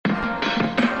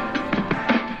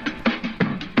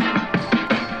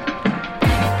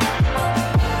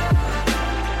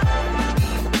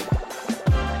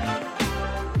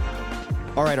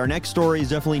right, our next story is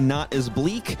definitely not as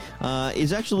bleak.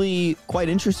 It's actually quite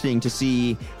interesting to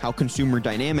see how consumer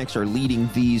dynamics are leading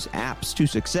these apps to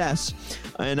success.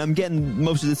 And I'm getting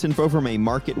most of this info from a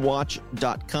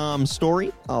MarketWatch.com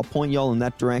story. I'll point y'all in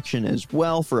that direction as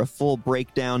well for a full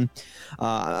breakdown.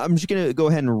 I'm just going to go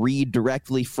ahead and read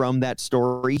directly from that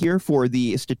story here for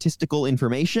the statistical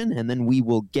information, and then we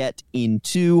will get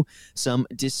into some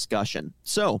discussion.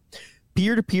 So,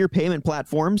 peer-to-peer payment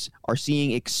platforms are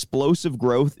seeing explosive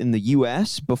growth in the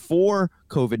U.S. before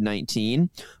COVID-19,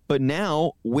 but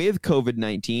now with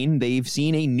COVID-19, they've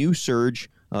seen a new surge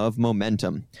of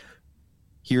momentum.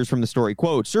 Here's from the story,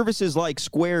 quote, services like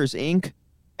Square's Inc.,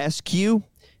 SQ,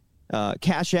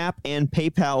 Cash App, and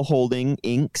PayPal Holding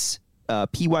Inc.'s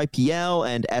PYPL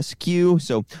and SQ,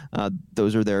 so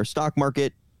those are their stock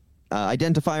market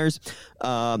identifiers,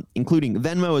 including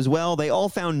Venmo as well. They all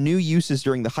found new uses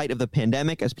during the height of the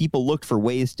pandemic as people looked for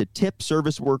ways to tip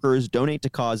service workers, donate to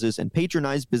causes, and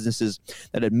patronize businesses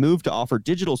that had moved to offer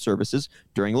digital services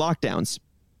during lockdowns.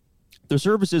 The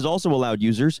services also allowed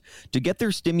users to get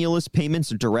their stimulus payments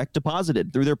direct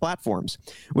deposited through their platforms,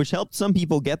 which helped some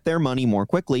people get their money more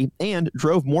quickly and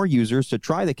drove more users to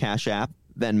try the Cash App,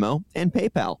 Venmo, and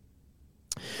PayPal.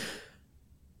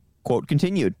 Quote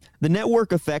continued, the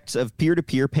network effects of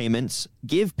peer-to-peer payments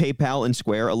give PayPal and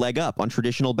Square a leg up on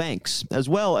traditional banks, as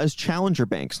well as challenger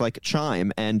banks like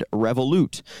Chime and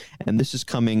Revolut. And this is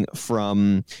coming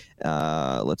from,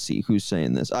 let's see, who's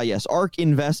saying this? Yes, ARK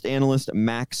Invest analyst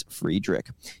Max Friedrich.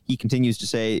 He continues to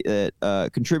say that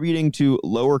contributing to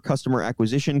lower customer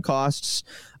acquisition costs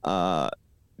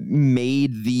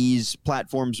made these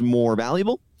platforms more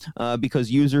valuable because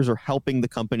users are helping the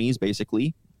companies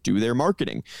basically do their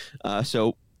marketing.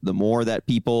 So the more that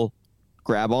people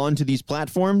grab onto these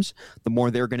platforms, the more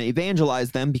they're going to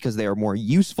evangelize them because they are more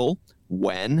useful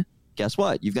when, guess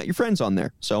what? You've got your friends on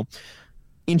there. So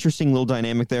interesting little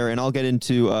dynamic there. And I'll get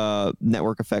into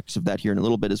network effects of that here in a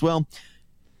little bit as well.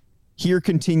 Here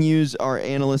continues our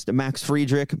analyst, Max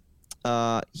Friedrich.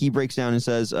 He breaks down and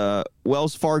says,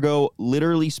 Wells Fargo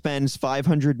literally spends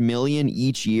 $500 million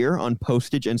each year on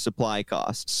postage and supply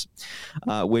costs,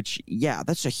 which, yeah,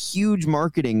 that's a huge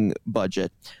marketing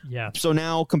budget. Yeah. So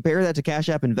now compare that to Cash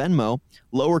App and Venmo.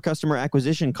 Lower customer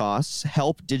acquisition costs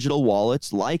help digital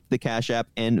wallets like the Cash App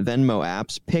and Venmo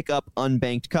apps pick up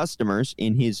unbanked customers,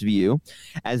 in his view,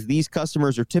 as these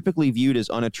customers are typically viewed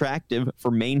as unattractive for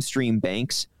mainstream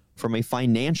banks from a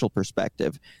financial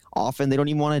perspective. Often they don't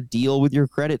even want to deal with your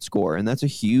credit score, and that's a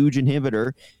huge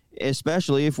inhibitor,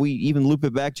 especially if we even loop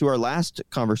it back to our last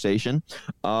conversation.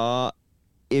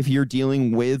 If you're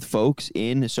dealing with folks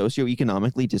in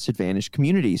socioeconomically disadvantaged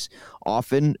communities,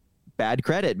 often bad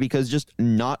credit because just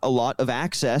not a lot of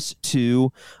access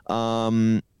to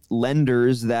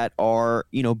lenders that are,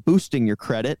 boosting your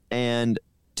credit. And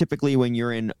typically when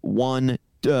you're in one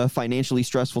financially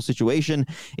stressful situation,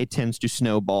 it tends to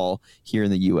snowball here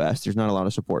in the U.S. There's not a lot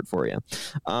of support for you.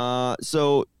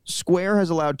 So Square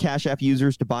has allowed Cash App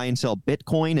users to buy and sell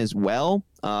Bitcoin as well.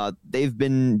 They've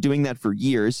been doing that for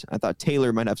years. I thought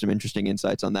Taylor might have some interesting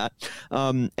insights on that.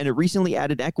 And it recently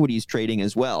added equities trading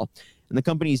as well. And the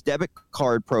company's debit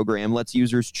card program lets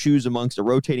users choose amongst a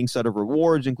rotating set of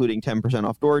rewards, including 10%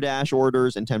 off DoorDash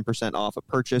orders and 10% off a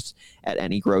purchase at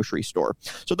any grocery store.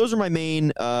 So those are my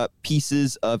main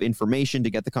pieces of information to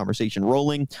get the conversation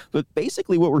rolling. But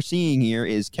basically what we're seeing here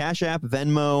is Cash App,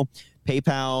 Venmo,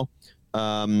 PayPal,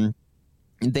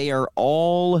 they are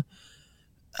all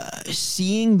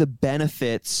seeing the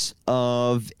benefits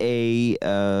of a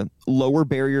lower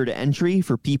barrier to entry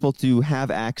for people to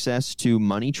have access to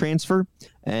money transfer.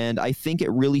 And I think it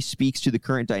really speaks to the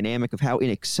current dynamic of how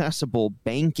inaccessible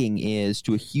banking is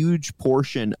to a huge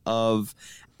portion of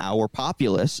our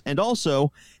populace, and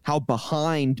also how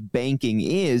behind banking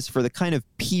is for the kind of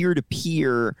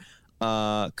peer-to-peer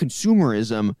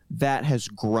consumerism that has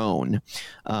grown.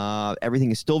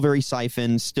 Everything is still very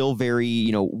siphoned, still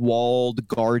very, walled,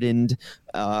 gardened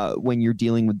when you're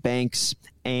dealing with banks.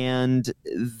 And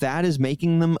that is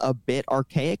making them a bit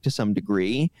archaic to some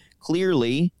degree.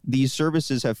 Clearly, these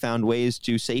services have found ways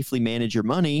to safely manage your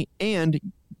money and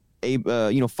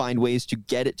find ways to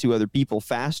get it to other people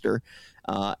faster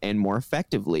and more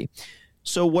effectively.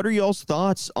 So what are y'all's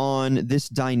thoughts on this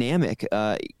dynamic?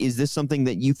 Is this something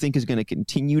that you think is going to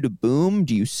continue to boom?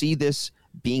 Do you see this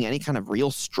being any kind of real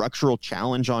structural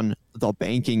challenge on the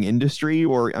banking industry?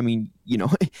 Or,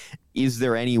 is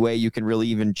there any way you can really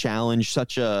even challenge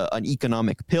such an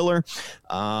economic pillar?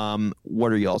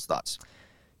 What are y'all's thoughts?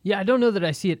 Yeah, I don't know that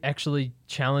I see it actually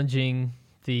challenging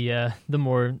the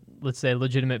more, let's say,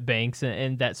 legitimate banks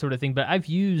and that sort of thing. But I've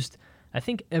used I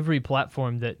think every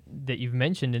platform that you've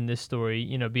mentioned in this story,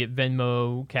 be it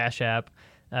Venmo, Cash App,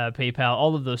 PayPal,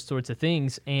 all of those sorts of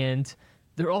things, and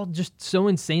they're all just so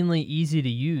insanely easy to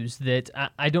use that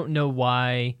I don't know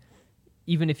why,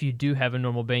 even if you do have a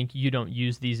normal bank, you don't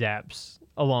use these apps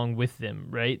along with them,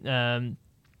 right?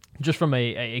 Just from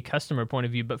a customer point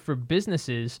of view. But for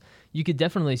businesses, you could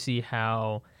definitely see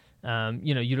how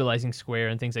utilizing Square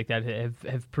and things like that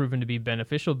have proven to be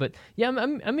beneficial. But yeah,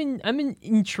 I'm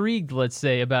intrigued, let's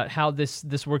say, about how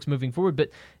this works moving forward. But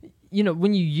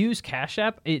when you use Cash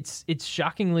App, it's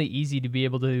shockingly easy to be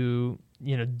able to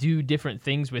do different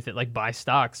things with it, like buy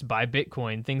stocks, buy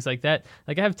Bitcoin, things like that.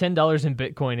 Like I have $10 in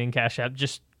Bitcoin in Cash App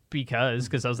just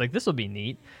because I was like, this will be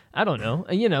neat. I don't know,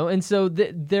 and so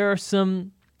there are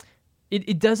some.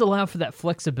 It does allow for that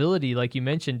flexibility, like you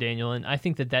mentioned, Daniel, and I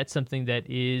think that that's something that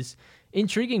is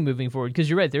intriguing moving forward, because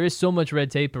you're right, there is so much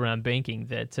red tape around banking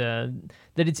that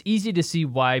it's easy to see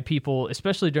why people,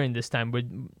 especially during this time,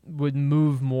 would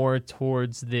move more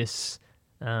towards this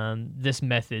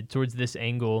method, towards this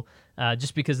angle,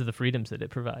 just because of the freedoms that it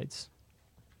provides.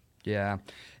 Yeah.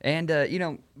 And,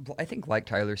 I think like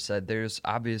Tyler said, there's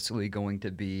obviously going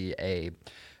to be a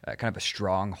kind of a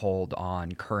stronghold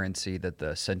on currency that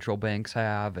the central banks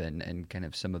have and kind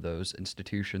of some of those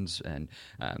institutions and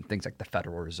things like the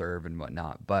Federal Reserve and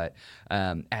whatnot. But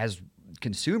as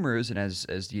consumers and as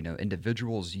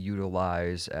individuals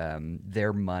utilize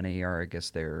their money, or I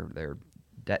guess their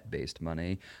debt-based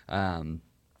money,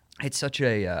 it's such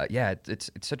a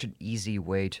it's such an easy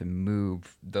way to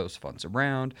move those funds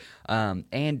around,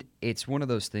 and it's one of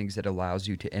those things that allows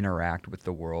you to interact with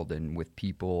the world and with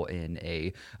people in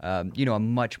a a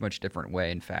much different way.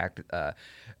 In fact,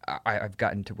 I've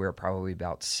gotten to where probably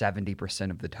about 70%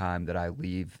 of the time that I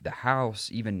leave the house,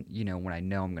 even when I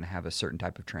know I'm going to have a certain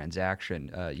type of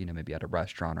transaction, maybe at a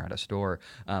restaurant or at a store,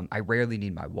 I rarely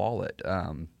need my wallet.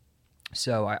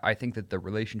 So I think that the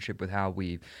relationship with how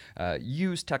we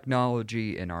use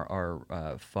technology in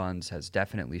our funds has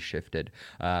definitely shifted.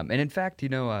 And in fact,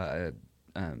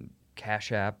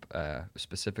 Cash App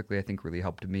specifically, I think really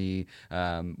helped me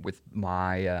with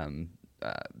my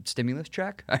stimulus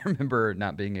check. I remember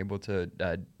not being able to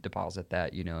deposit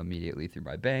that, immediately through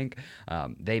my bank.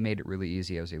 They made it really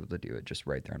easy. I was able to do it just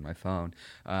right there on my phone.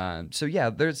 So yeah,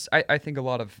 there's, I think, a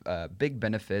lot of big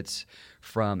benefits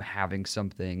from having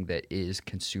something that is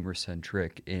consumer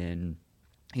centric in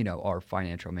our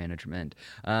financial management.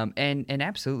 And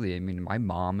absolutely, I mean, my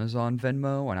mom is on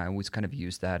Venmo, and I always kind of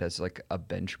use that as like a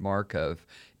benchmark of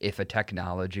if a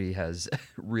technology has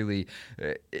really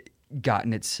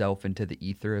gotten itself into the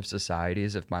ether of society,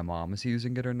 as if my mom is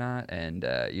using it or not. And,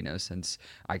 since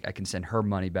I can send her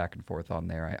money back and forth on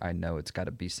there, I know it's got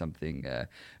to be something,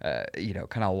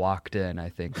 kind of locked in, I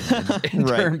think, in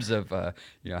right. terms of,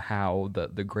 how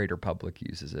the greater public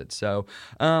uses it. So,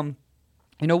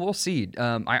 we'll see.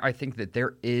 I think that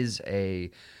there is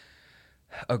a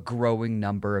growing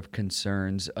number of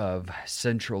concerns of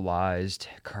centralized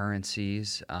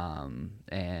currencies,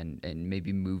 and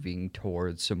maybe moving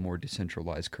towards some more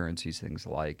decentralized currencies, things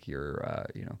like your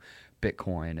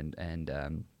Bitcoin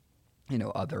and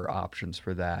other options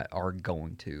for that are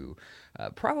going to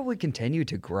probably continue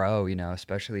to grow,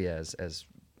 especially as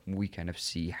we kind of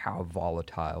see how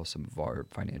volatile some of our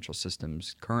financial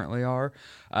systems currently are.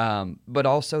 But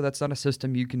also, that's not a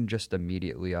system you can just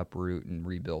immediately uproot and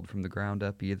rebuild from the ground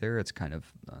up either. It's kind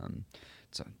of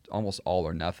it's almost all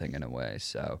or nothing in a way.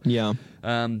 So yeah,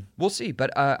 we'll see.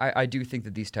 But I do think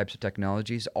that these types of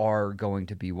technologies are going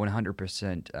to be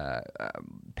 100%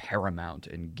 paramount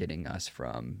in getting us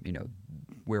from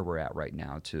where we're at right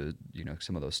now to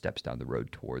some of those steps down the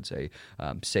road towards a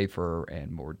safer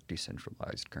and more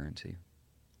decentralized currency.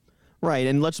 Right,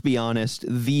 and let's be honest,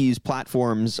 these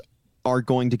platforms are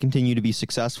going to continue to be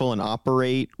successful and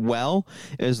operate well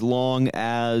as long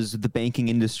as the banking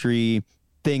industry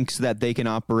thinks that they can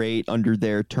operate under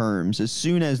their terms. As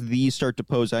soon as these start to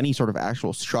pose any sort of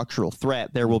actual structural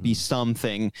threat, there will be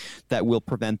something that will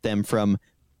prevent them from,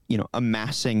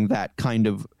 amassing that kind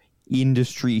of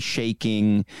industry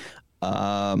shaking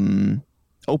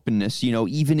openness.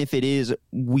 Even if it is,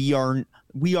 we are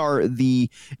the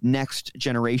next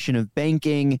generation of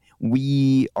banking.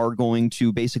 We are going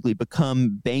to basically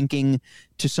become banking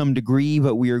to some degree,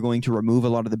 but we are going to remove a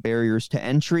lot of the barriers to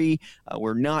entry.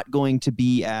 We're not going to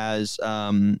be as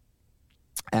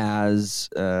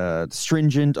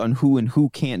stringent on who and who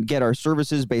can't get our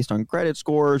services based on credit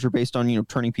scores or based on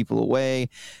turning people away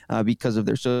because of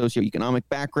their socioeconomic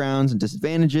backgrounds and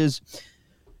disadvantages.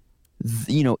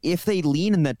 If they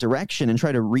lean in that direction and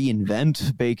try to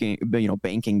reinvent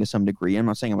banking to some degree, I'm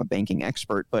not saying I'm a banking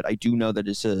expert, but I do know that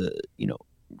it's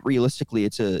realistically,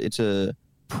 it's a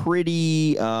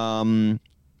pretty walled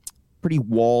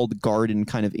garden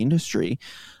kind of industry,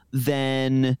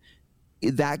 then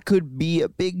that could be a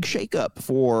big shakeup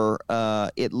for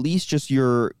at least just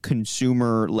your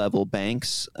consumer level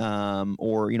banks,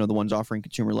 or the ones offering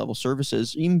consumer level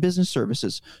services, even business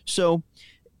services. So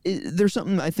there's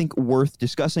something I think worth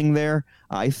discussing there.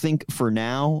 I think for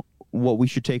now, what we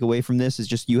should take away from this is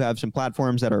just you have some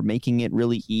platforms that are making it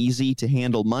really easy to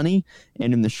handle money,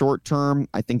 and in the short term,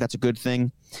 I think that's a good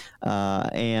thing.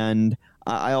 And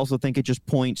I also think it just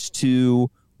points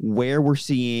to where we're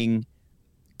seeing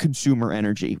consumer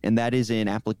energy, and that is in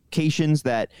applications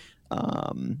that,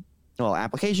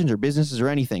 applications or businesses or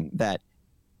anything that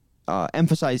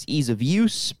emphasize ease of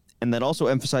use, and that also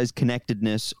emphasize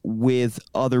connectedness with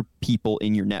other people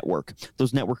in your network.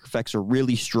 Those network effects are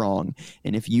really strong.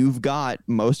 And if you've got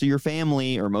most of your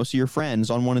family or most of your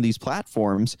friends on one of these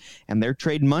platforms and they're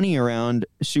trading money around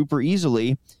super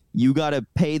easily, you got to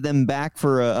pay them back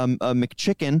for a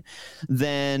McChicken,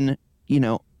 then,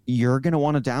 you're going to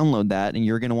want to download that, and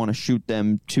you're going to want to shoot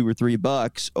them $2 or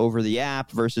 $3 over the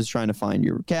app versus trying to find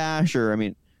your cash. Or,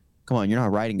 come on, you're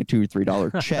not writing a $2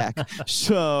 or $3 check.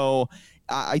 So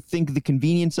I think the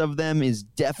convenience of them is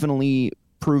definitely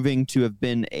proving to have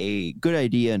been a good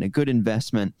idea and a good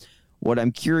investment. What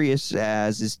I'm curious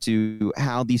as to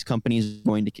how these companies are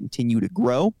going to continue to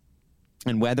grow,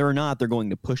 and whether or not they're going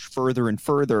to push further and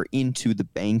further into the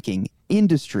banking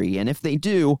industry. And if they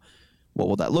do, what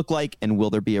will that look like? And will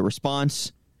there be a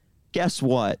response? Guess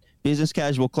what? Business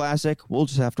Casual Classic, we'll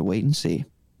just have to wait and see.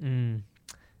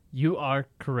 You are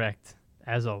correct,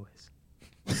 as always.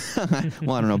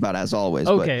 Well, I don't know about as always.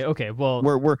 Okay. Well,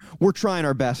 we're trying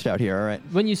our best out here, all right?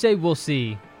 When you say we'll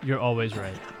see, you're always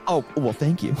right. Oh, well,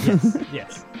 thank you.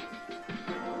 Yes.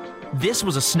 This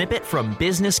was a snippet from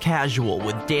Business Casual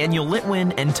with Daniel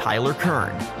Litwin and Tyler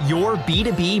Kern, your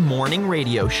B2B morning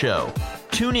radio show.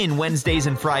 Tune in Wednesdays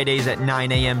and Fridays at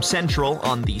 9 a.m. Central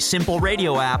on the Simple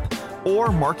Radio app or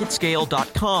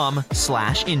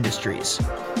marketscale.com/industries.